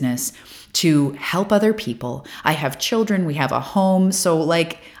to a business to help other people. I have children, we have a home. So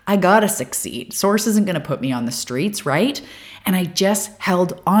like, I gotta succeed. Source isn't going to put me on the streets, right? And I just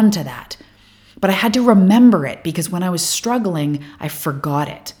held on to that. But I had to remember it because when I was struggling, I forgot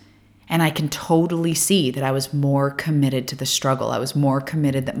it. And I can totally see that I was more committed to the struggle. I was more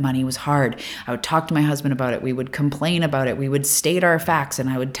committed that money was hard. I would talk to my husband about it. We would complain about it. We would state our facts and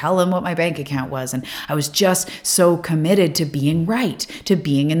I would tell him what my bank account was. And I was just so committed to being right, to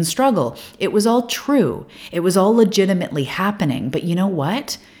being in struggle. It was all true. It was all legitimately happening. But you know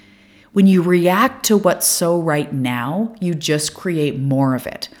what? When you react to what's so right now, you just create more of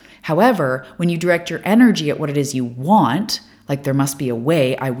it. However, when you direct your energy at what it is you want, like there must be a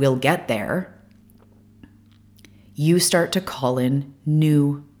way, I will get there, you start to call in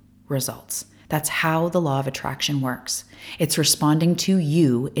new results. That's how the law of attraction works. It's responding to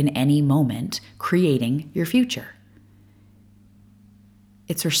you in any moment, creating your future.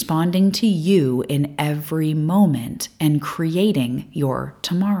 It's responding to you in every moment and creating your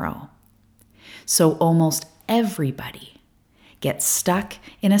tomorrow. So almost everybody get stuck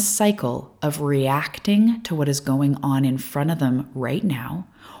in a cycle of reacting to what is going on in front of them right now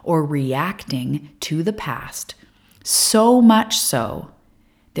or reacting to the past, so much so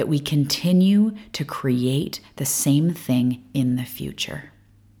that we continue to create the same thing in the future.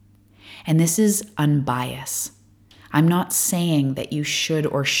 And this is unbiased. I'm not saying that you should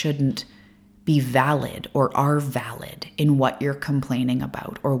or shouldn't be valid or are valid in what you're complaining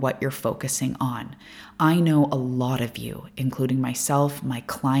about or what you're focusing on. I know a lot of you, including myself, my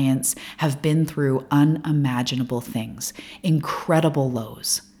clients, have been through unimaginable things, incredible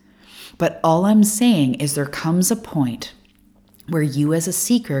lows. But all I'm saying is there comes a point where you as a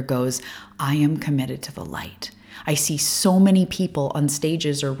seeker goes, I am committed to the light. I see so many people on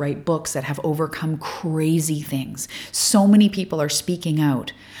stages or write books that have overcome crazy things. So many people are speaking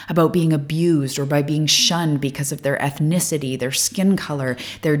out about being abused or by being shunned because of their ethnicity, their skin color,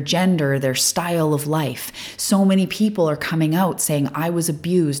 their gender, their style of life. So many people are coming out saying, I was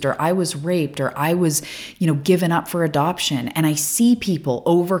abused or I was raped or I was, given up for adoption. And I see people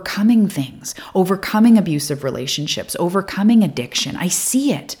overcoming things, overcoming abusive relationships, overcoming addiction. I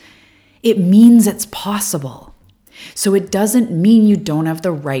see it. It means it's possible. So it doesn't mean you don't have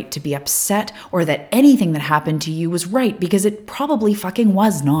the right to be upset or that anything that happened to you was right, because it probably fucking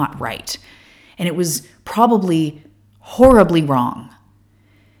was not right. And it was probably horribly wrong.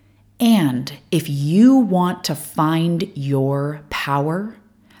 And if you want to find your power,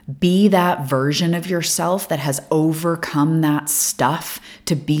 be that version of yourself that has overcome that stuff,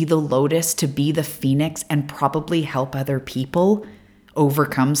 to be the lotus, to be the phoenix, and probably help other people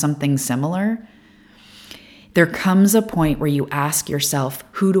overcome something similar, there comes a point where you ask yourself,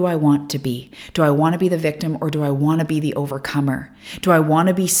 who do I want to be? Do I want to be the victim or do I want to be the overcomer? Do I want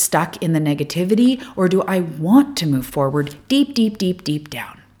to be stuck in the negativity or do I want to move forward deep, deep, deep, deep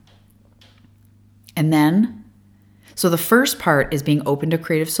down? And then, so the first part is being open to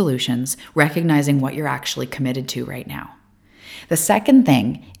creative solutions, recognizing what you're actually committed to right now. The second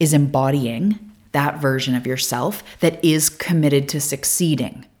thing is embodying that version of yourself that is committed to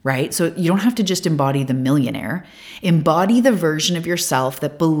succeeding. Right? So you don't have to just embody the millionaire. Embody the version of yourself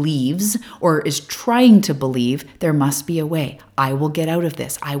that believes or is trying to believe there must be a way. I will get out of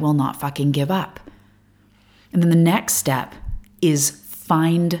this. I will not fucking give up. And then the next step is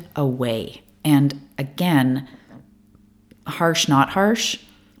find a way. And again, harsh, not harsh,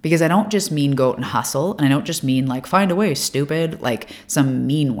 because I don't just mean go out and hustle. And I don't just mean like find a way, stupid, like some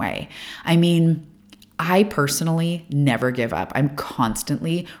mean way. I mean, I personally never give up. I'm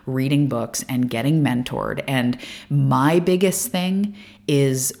constantly reading books and getting mentored. And my biggest thing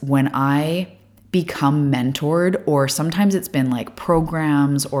is when I become mentored, or sometimes it's been like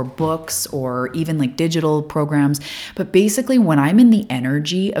programs or books or even like digital programs. But basically when I'm in the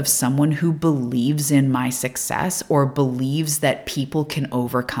energy of someone who believes in my success or believes that people can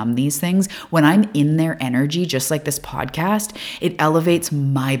overcome these things, when I'm in their energy, just like this podcast, it elevates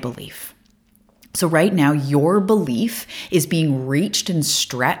my belief. So right now, your belief is being reached and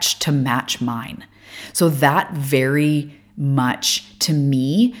stretched to match mine. So that very much, to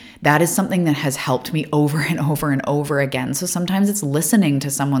me, that is something that has helped me over and over and over again. So sometimes it's listening to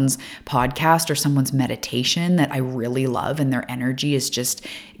someone's podcast or someone's meditation that I really love, and their energy is just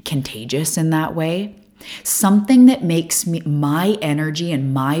contagious in that way. Something that makes my energy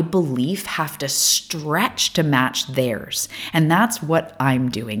and my belief have to stretch to match theirs. And that's what I'm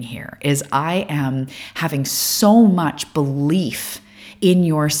doing here, is I am having so much belief in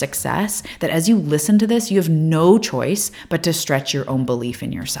your success that as you listen to this, you have no choice but to stretch your own belief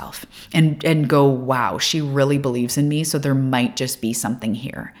in yourself and go, wow, she really believes in me. So there might just be something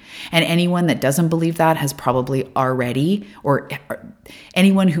here. And anyone that doesn't believe that has probably already, or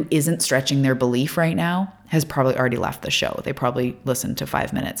anyone who isn't stretching their belief right now has probably already left the show. They probably listened to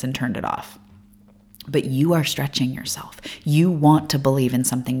 5 minutes and turned it off. But you are stretching yourself. You want to believe in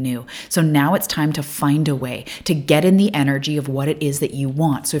something new. So now it's time to find a way to get in the energy of what it is that you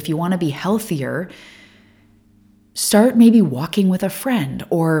want. So if you want to be healthier, start maybe walking with a friend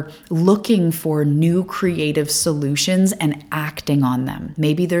or looking for new creative solutions and acting on them.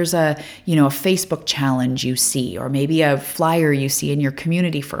 Maybe there's a Facebook challenge you see, or maybe a flyer you see in your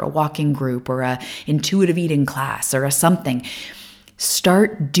community for a walking group or a intuitive eating class or a something.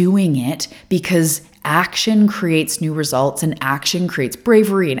 Start doing it, because action creates new results, and action creates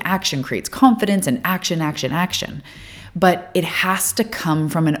bravery, and action creates confidence, and action. But it has to come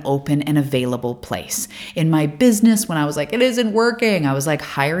from an open and available place. In my business, when I was like, it isn't working, I was like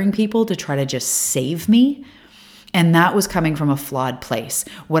hiring people to try to just save me. And that was coming from a flawed place.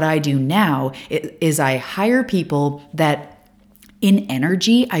 What I do now is I hire people that in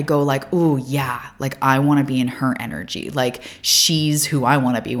energy, I go like, oh yeah, like I want to be in her energy. Like she's who I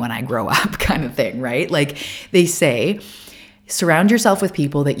want to be when I grow up, kind of thing, right? Like they say, surround yourself with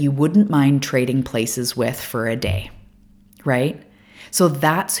people that you wouldn't mind trading places with for a day, right? So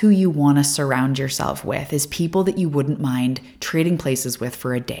that's who you want to surround yourself with, is people that you wouldn't mind trading places with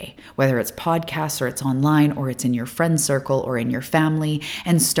for a day, whether it's podcasts or it's online or it's in your friend circle or in your family,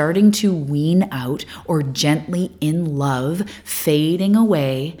 and starting to wean out or gently in love, fading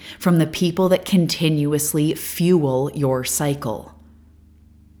away from the people that continuously fuel your cycle.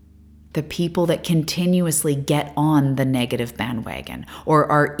 The people that continuously get on the negative bandwagon or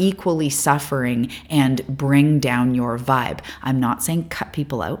are equally suffering and bring down your vibe. I'm not saying cut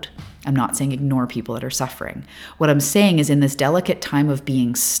people out. I'm not saying ignore people that are suffering. What I'm saying is, in this delicate time of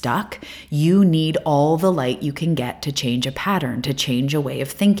being stuck, you need all the light you can get to change a pattern, to change a way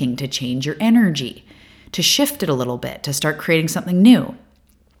of thinking, to change your energy, to shift it a little bit, to start creating something new.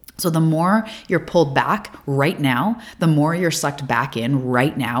 So the more you're pulled back right now, the more you're sucked back in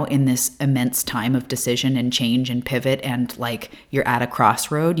right now in this immense time of decision and change and pivot, and like you're at a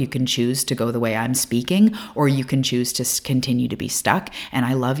crossroad. You can choose to go the way I'm speaking, or you can choose to continue to be stuck. And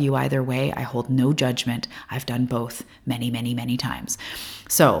I love you either way. I hold no judgment. I've done both many, many, many times.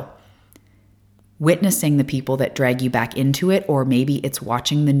 So witnessing the people that drag you back into it, or maybe it's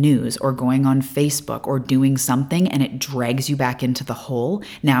watching the news or going on Facebook or doing something and it drags you back into the hole.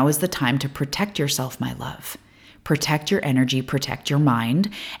 Now is the time to protect yourself, my love. Protect your energy, protect your mind,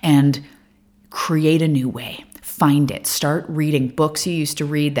 and create a new way. Find it. Start reading books you used to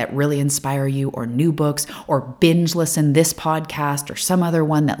read that really inspire you, or new books, or binge listen this podcast or some other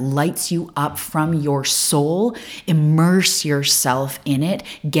one that lights you up from your soul. Immerse yourself in it.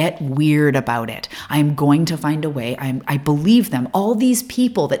 Get weird about it. I'm going to find a way. I believe them. All these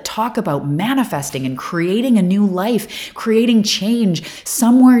people that talk about manifesting and creating a new life, creating change,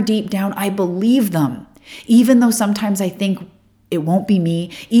 somewhere deep down, I believe them. Even though sometimes I think it won't be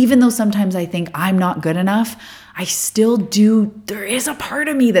me, even though sometimes I think I'm not good enough, I still do. There is a part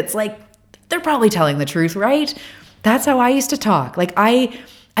of me that's like, they're probably telling the truth, right? That's how I used to talk. Like I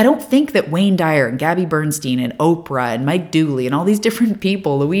don't think that Wayne Dyer and Gabby Bernstein and Oprah and Mike Dooley and all these different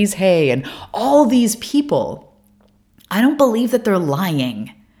people, Louise Hay and all these people, I don't believe that they're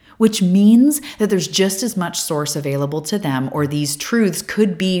lying, which means that there's just as much source available to them, or these truths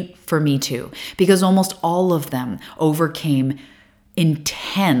could be for me too, because almost all of them overcame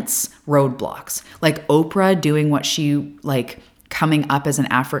intense roadblocks. Like Oprah doing what she, like coming up as an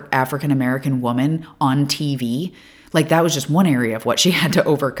African-American woman on TV, like that was just one area of what she had to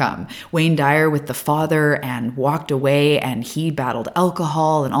overcome. Wayne Dyer with the father and walked away, and he battled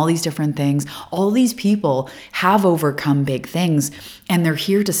alcohol and all these different things. All these people have overcome big things, and they're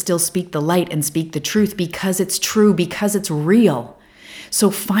here to still speak the light and speak the truth because it's true, because it's real. So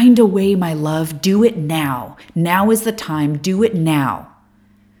find a way, my love. Do it now. Now is the time. Do it now.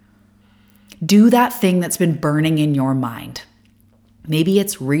 Do that thing that's been burning in your mind. Maybe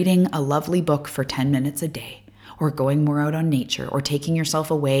it's reading a lovely book for 10 minutes a day, or going more out on nature, or taking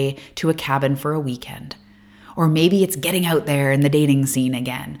yourself away to a cabin for a weekend. Or maybe it's getting out there in the dating scene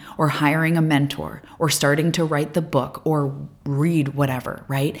again, or hiring a mentor, or starting to write the book, or read whatever,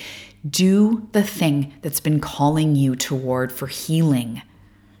 right? Do the thing that's been calling you toward for healing.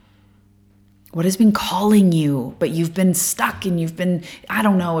 What has been calling you, but you've been stuck and I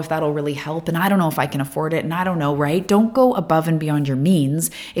don't know if that'll really help, and I don't know if I can afford it, and I don't know, right? Don't go above and beyond your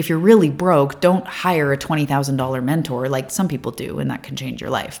means. If you're really broke, don't hire a $20,000 mentor like some people do, and that can change your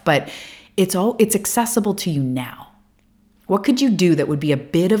life. But it's accessible to you now. What could you do that would be a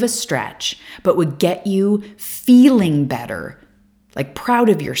bit of a stretch, but would get you feeling better, like proud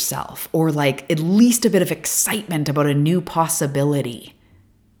of yourself, or like at least a bit of excitement about a new possibility?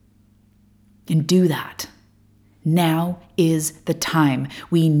 And do that. Now is the time.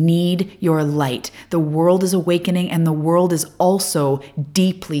 We need your light. The world is awakening, and the world is also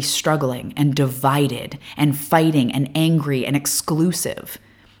deeply struggling and divided and fighting and angry and exclusive.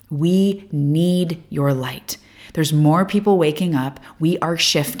 We need your light. There's more people waking up. We are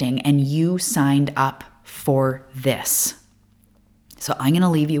shifting, and you signed up for this. So I'm going to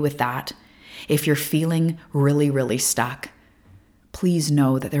leave you with that. If you're feeling really, really stuck, please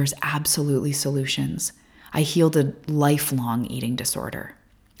know that there's absolutely solutions. I healed a lifelong eating disorder,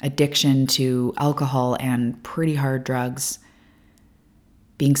 addiction to alcohol and pretty hard drugs,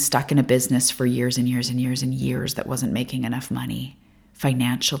 being stuck in a business for years and years and years and years that wasn't making enough money,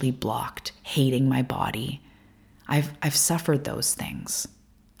 financially blocked, hating my body. I've suffered those things.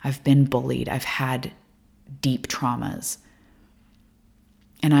 I've been bullied. I've had deep traumas.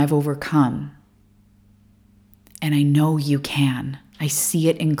 And I've overcome. And I know you can. I see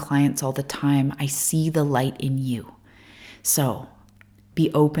it in clients all the time. I see the light in you. So be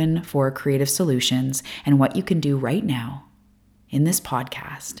open for creative solutions. And what you can do right now in this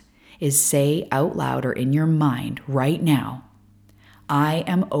podcast is say out loud or in your mind right now, I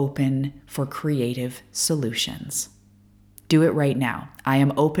am open for creative solutions. Do it right now. I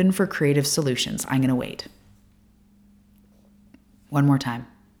am open for creative solutions. I'm going to wait. One more time.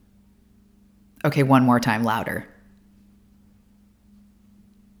 Okay, one more time, louder.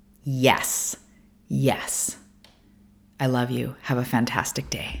 Yes. Yes. I love you. Have a fantastic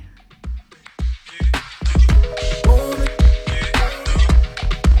day.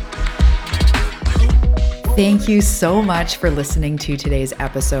 Thank you so much for listening to today's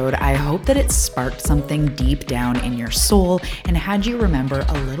episode. I hope that it sparked something deep down in your soul and had you remember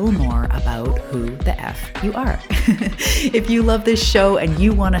a little more about who the F you are. If you love this show and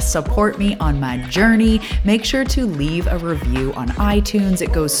you want to support me on my journey, make sure to leave a review on iTunes.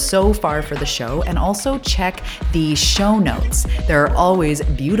 It goes so far for the show. And also check the show notes. There are always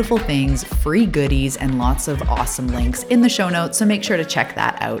beautiful things, free goodies, and lots of awesome links in the show notes. So make sure to check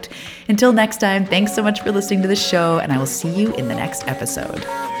that out. Until next time, thanks so much for listening to the show, and I will see you in the next episode.